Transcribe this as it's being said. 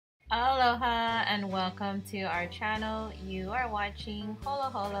Aloha and welcome to our channel. You are watching Holo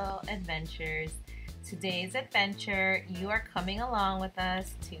Holo Adventures. Today's adventure, you are coming along with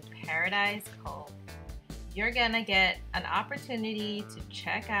us to Paradise Cove. You're gonna get an opportunity to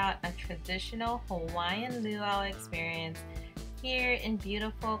check out a traditional Hawaiian Luau experience here in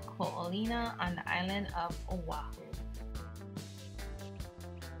beautiful Ko Olina on the island of Oahu.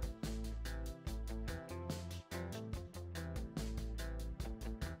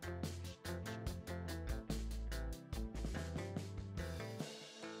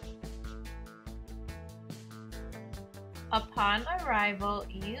 Upon arrival,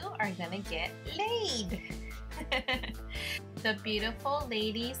 you are gonna get laid. The beautiful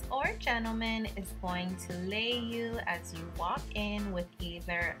ladies or gentleman is going to lay you as you walk in with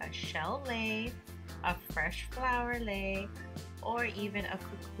either a shell lei, a fresh flower lei, or even a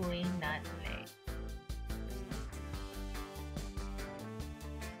kukui nut lei.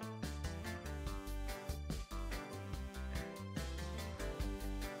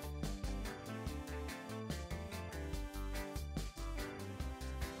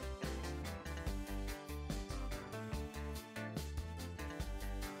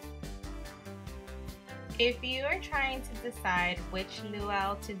 If you are trying to decide which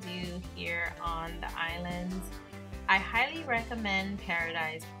luau to do here on the islands, I highly recommend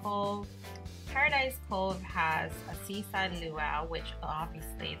Paradise Cove. Paradise Cove has a seaside luau, which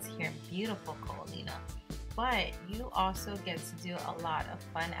obviously it's here in beautiful Ko Olina, but you also get to do a lot of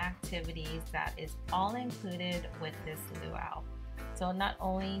fun activities that is all included with this luau. So not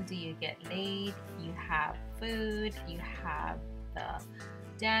only do you get laid, you have food, you have the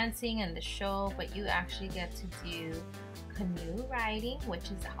dancing and the show, but you actually get to do canoe riding, which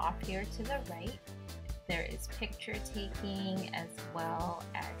is off here to the right. There is picture taking as well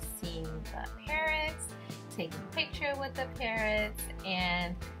as seeing the parrots, taking a picture with the parrots,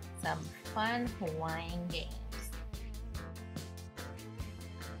 and some fun Hawaiian games.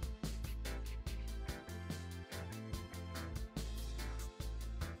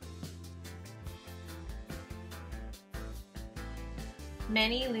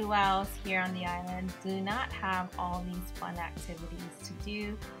 Many luaus here on the island do not have all these fun activities to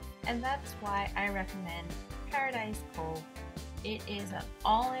do, and that's why I recommend Paradise Cove. It is an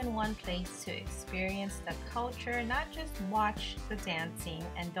all-in-one place to experience the culture, not just watch the dancing.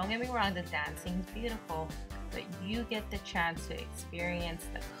 And don't get me wrong, the dancing is beautiful, but you get the chance to experience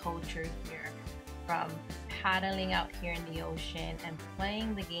the culture here, from paddling out here in the ocean and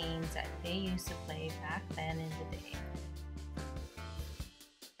playing the games that they used to play back then in the day.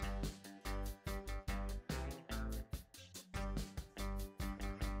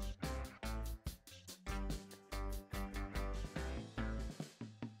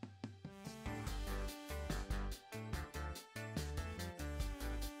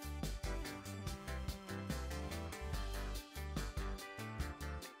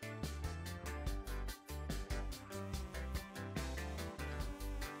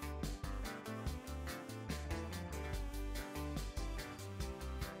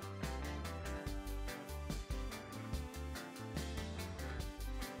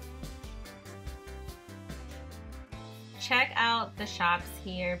 Check out the shops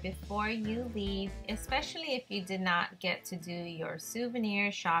here before you leave, especially if you did not get to do your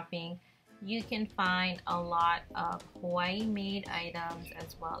souvenir shopping. You can find a lot of Hawaii made items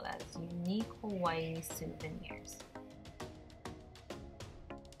as well as unique Hawaii souvenirs.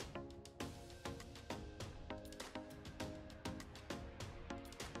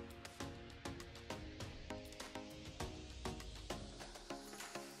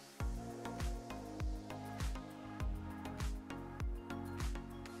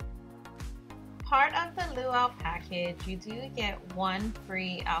 Part of the luau package, you do get one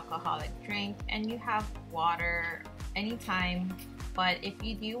free alcoholic drink and you have water anytime. But if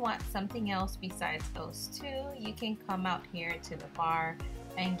you do want something else besides those two, you can come out here to the bar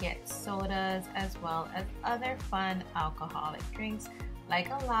and get sodas as well as other fun alcoholic drinks like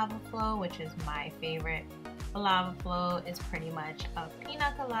a lava flow, which is my favorite. A lava flow is pretty much a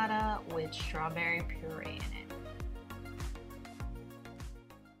pina colada with strawberry puree in it.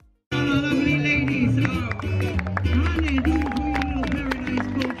 Lovely ladies, honey, do for your little Paradise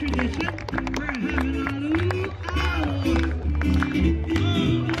Cove tradition. We're having a luau.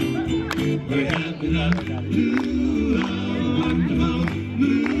 We're having a luau, wonderful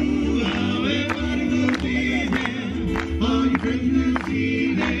luau. Everybody will be there. All your friends will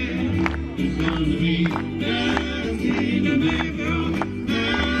see there. It's gonna be dancing and everyone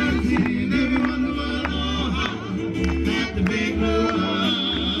dancing. Everyone of Aloha at the big luau.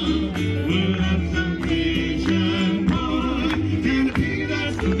 We'll have something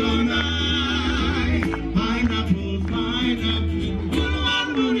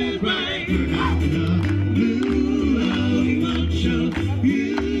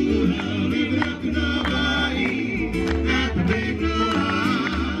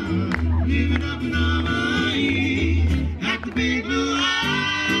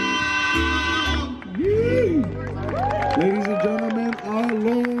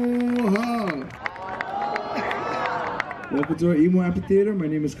to our Imu Amphitheater. My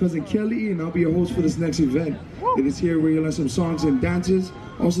name is Cousin Kelly, and I'll be your host for this next event. It is here where you'll learn some songs and dances,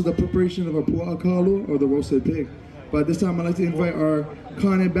 also the preparation of our pua'akalu, or the roasted pig. But at this time, I'd like to invite our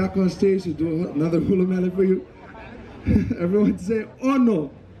Kane back on stage to do another hula mele for you. Everyone say ono.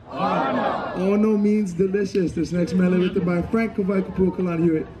 Ono. Ono means delicious. This next mele written by Frank Kawai Kapuakalani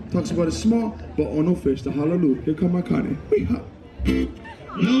here. It talks about a small but ono fish, the halalu. Here come our Kane. Weeha.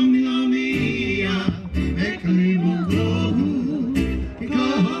 Lomi lomi ya, mekali mukohu, iko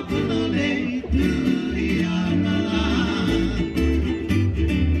polole tuli anala.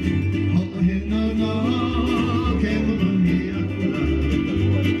 Hohe no no, kemo lomi akula,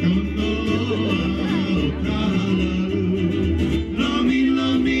 no kahalalu. Lomi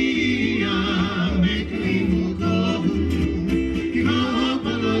lomi ya, mekali mukohu, iko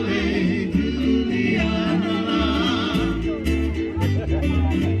polole tuli anala.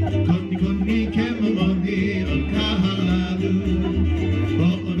 Koni kemo moni o kahalalu, o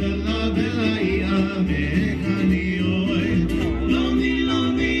bella bella ia mekani oi. Lomi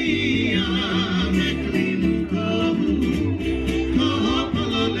lomi ia mekali mukohu, koho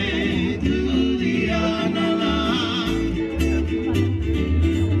polole tuli anala.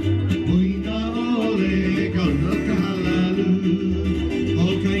 Oina ole kono kahalalu, o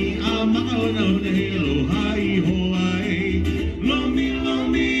kai ama o no ne aloha I Hawaii. Lomi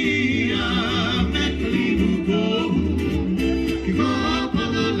lomi ia mekali mukohu, koho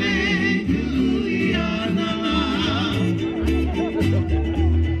polole tuli anala.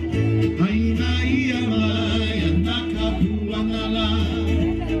 Haina ia mai anaka puanala,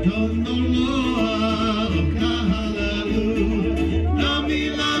 tono loa o kahalalu. Lomi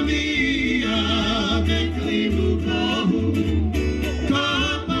lomi ia mekali mukohu,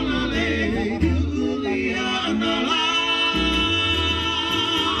 koho polole tuli anala.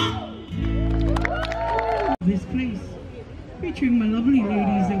 This place, featuring my lovely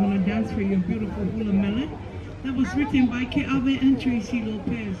ladies that want to dance for your beautiful hula mele, that was written by Kyra and Tracy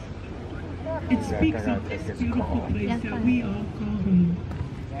Lopez. It speaks of this beautiful place that we all call home.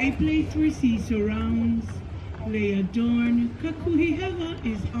 A place where sea surrounds, lay adorned, kakuhihewa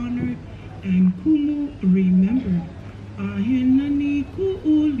is honored, and kumu remembered. Ahinani Ko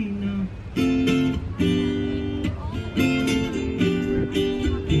Olina.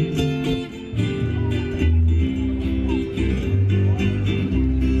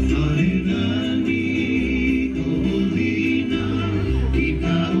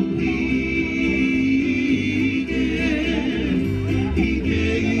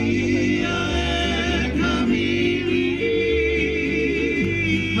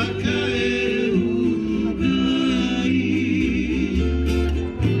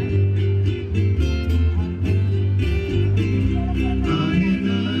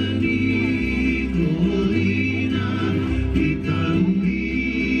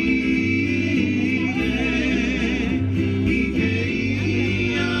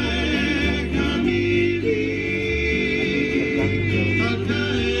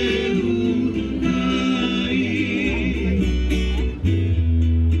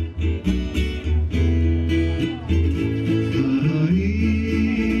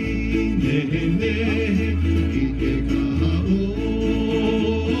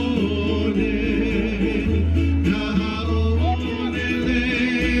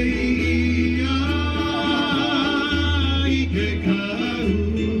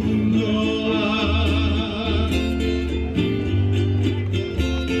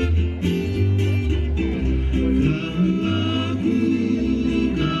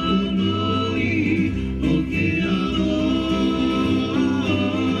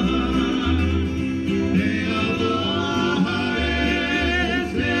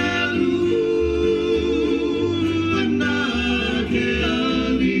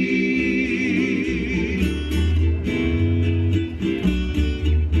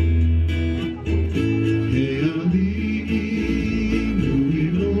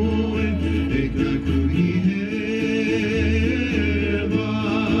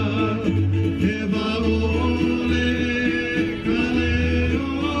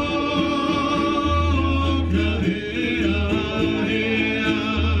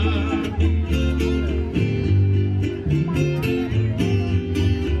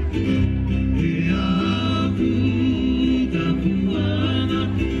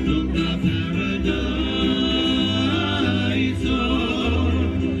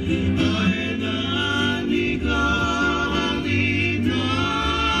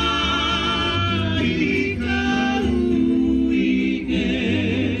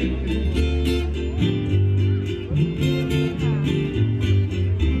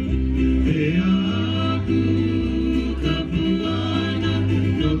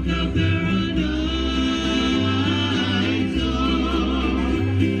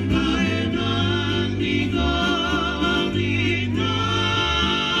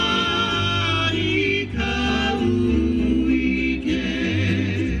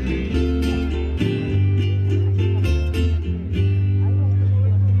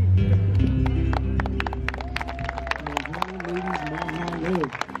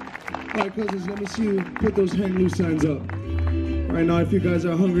 makes you put those hang loose signs up. Right now, if you guys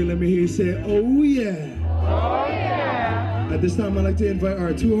are hungry, let me hear you say, oh yeah. Oh yeah. At this time, I'd like to invite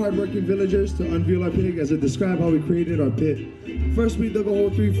our two hardworking villagers to unveil our pig as it describe how we created our pit. First, we dug a hole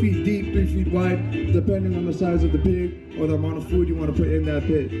 3 feet deep, 3 feet wide, depending on the size of the pig or the amount of food you want to put in that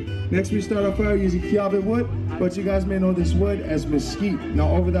pit. Next, we start our fire using kiawe wood, but you guys may know this wood as mesquite. Now,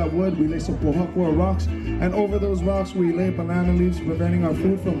 over that wood, we lay some pohakua or rocks, and over those rocks, we lay banana leaves, preventing our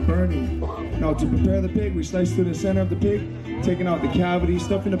food from burning. Now, to prepare the pig, we slice through the center of the pig, taking out the cavity,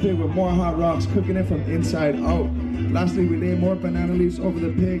 stuffing the pig with more hot rocks, cooking it from inside out. Lastly, we lay more banana leaves over the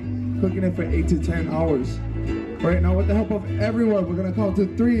pig, cooking it for 8 to 10 hours. All right, now with the help of everyone, we're gonna count to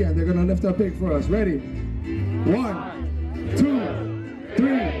 3 and they're gonna lift our pig for us. Ready? 1, 2, 3.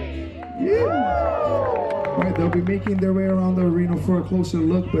 Yeah. All right, they'll be making their way around the arena for a closer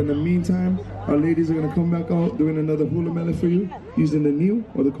look, but in the meantime, our ladies are gonna come back out doing another hula mele for you, using the niu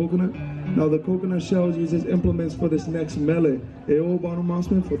or the coconut. Now the coconut shells use as implements for this next mele. A old bottom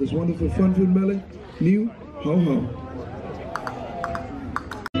announcement for this wonderful fun food mele, niu, ho ho.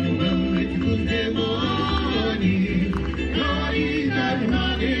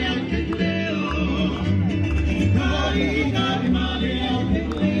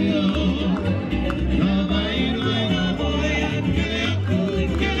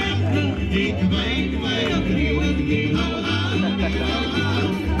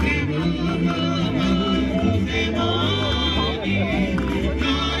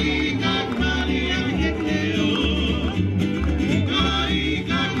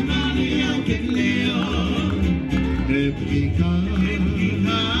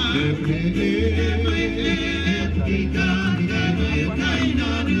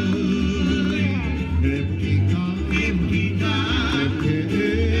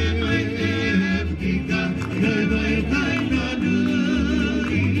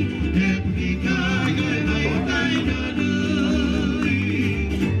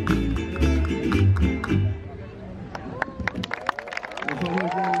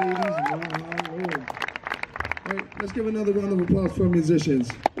 Let's give another round of applause for our musicians.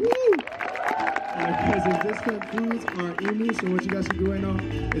 Woo! Guys, this concludes our Imu, so what you guys can do right now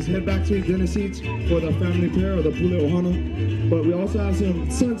is head back to your dinner seats for the family pair or the pule ohana. But we also have some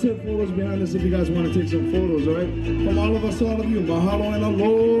sunset photos behind us if you guys want to take some photos, all right? From all of us to all of you, mahalo and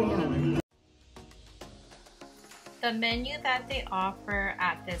aloha! The menu that they offer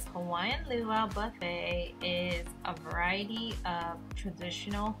at this Hawaiian Luau buffet is a variety of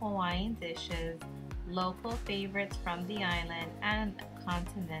traditional Hawaiian dishes, local favorites from the island, and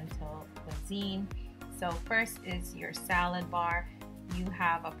continental cuisine. So first is your salad bar. You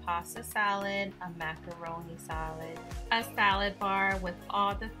have a pasta salad, a macaroni salad, a salad bar with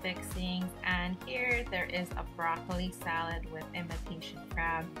all the fixings, and here there is a broccoli salad with imitation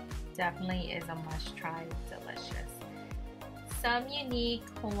crab. Definitely is a must try, delicious. Some unique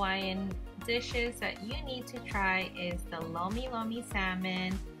Hawaiian dishes that you need to try is the lomi lomi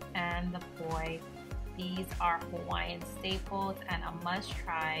salmon and the poi. These are Hawaiian staples and a must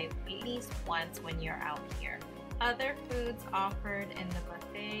try at least once when you're out here. Other foods offered in the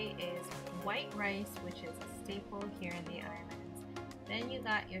buffet is white rice, which is a staple here in the islands. Then you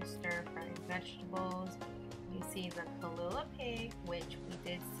got your stir-fried vegetables. You see the kalua pig, which we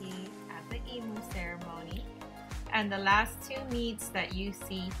did see at the Imu Ceremony. And the last two meats that you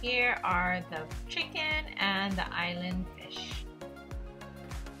see here are the chicken and the island fish.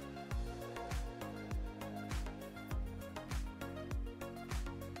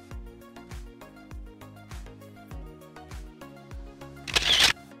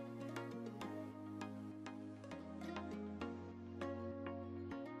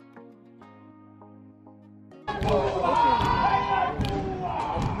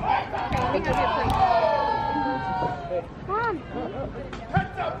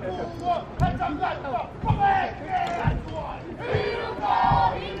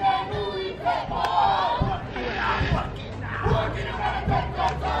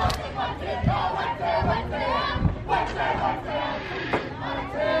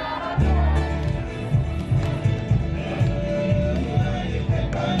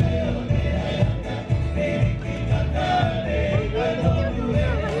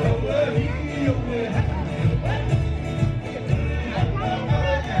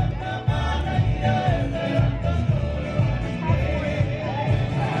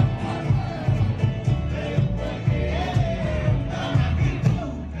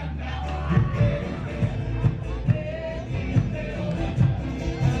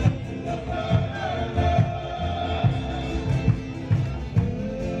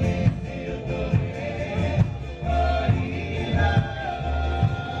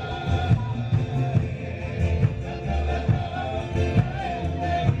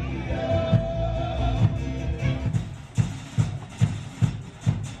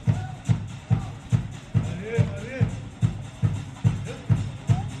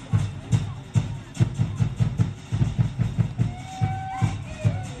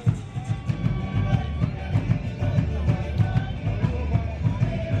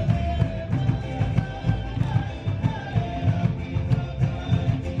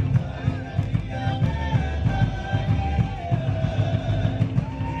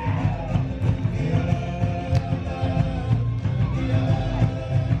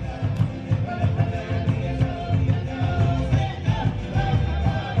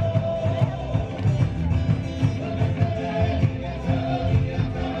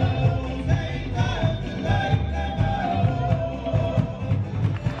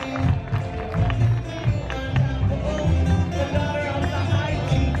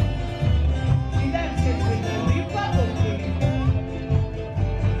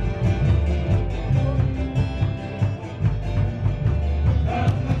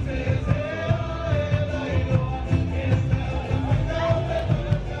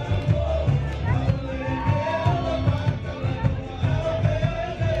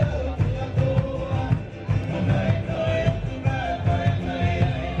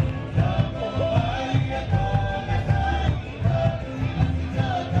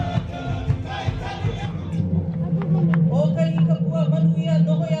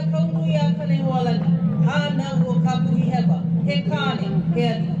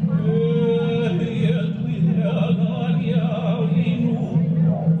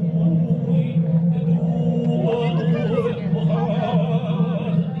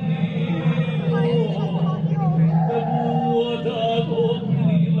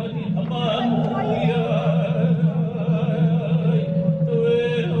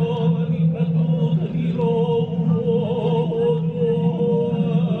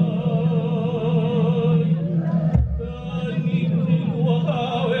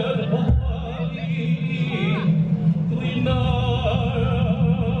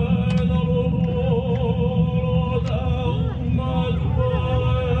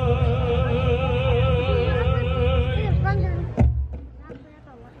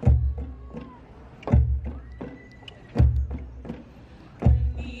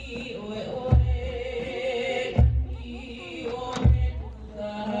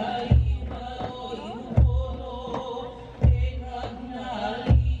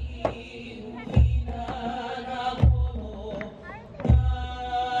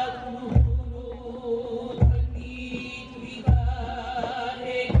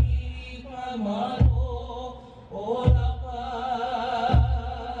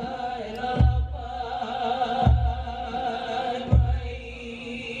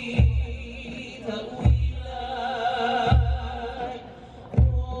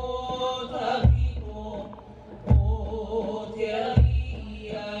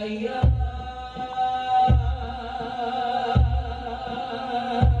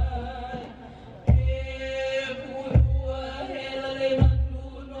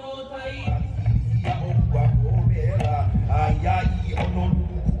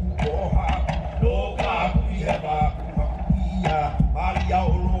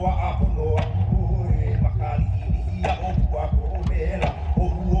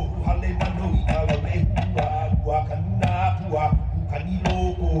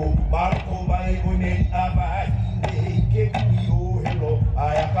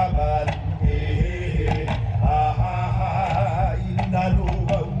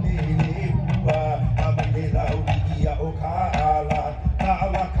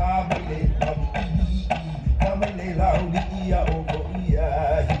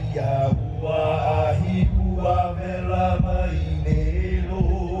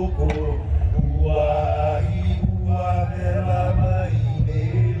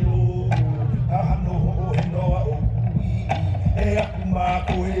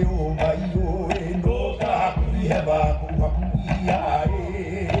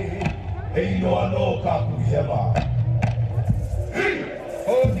 Hey, no, no, kapu heba.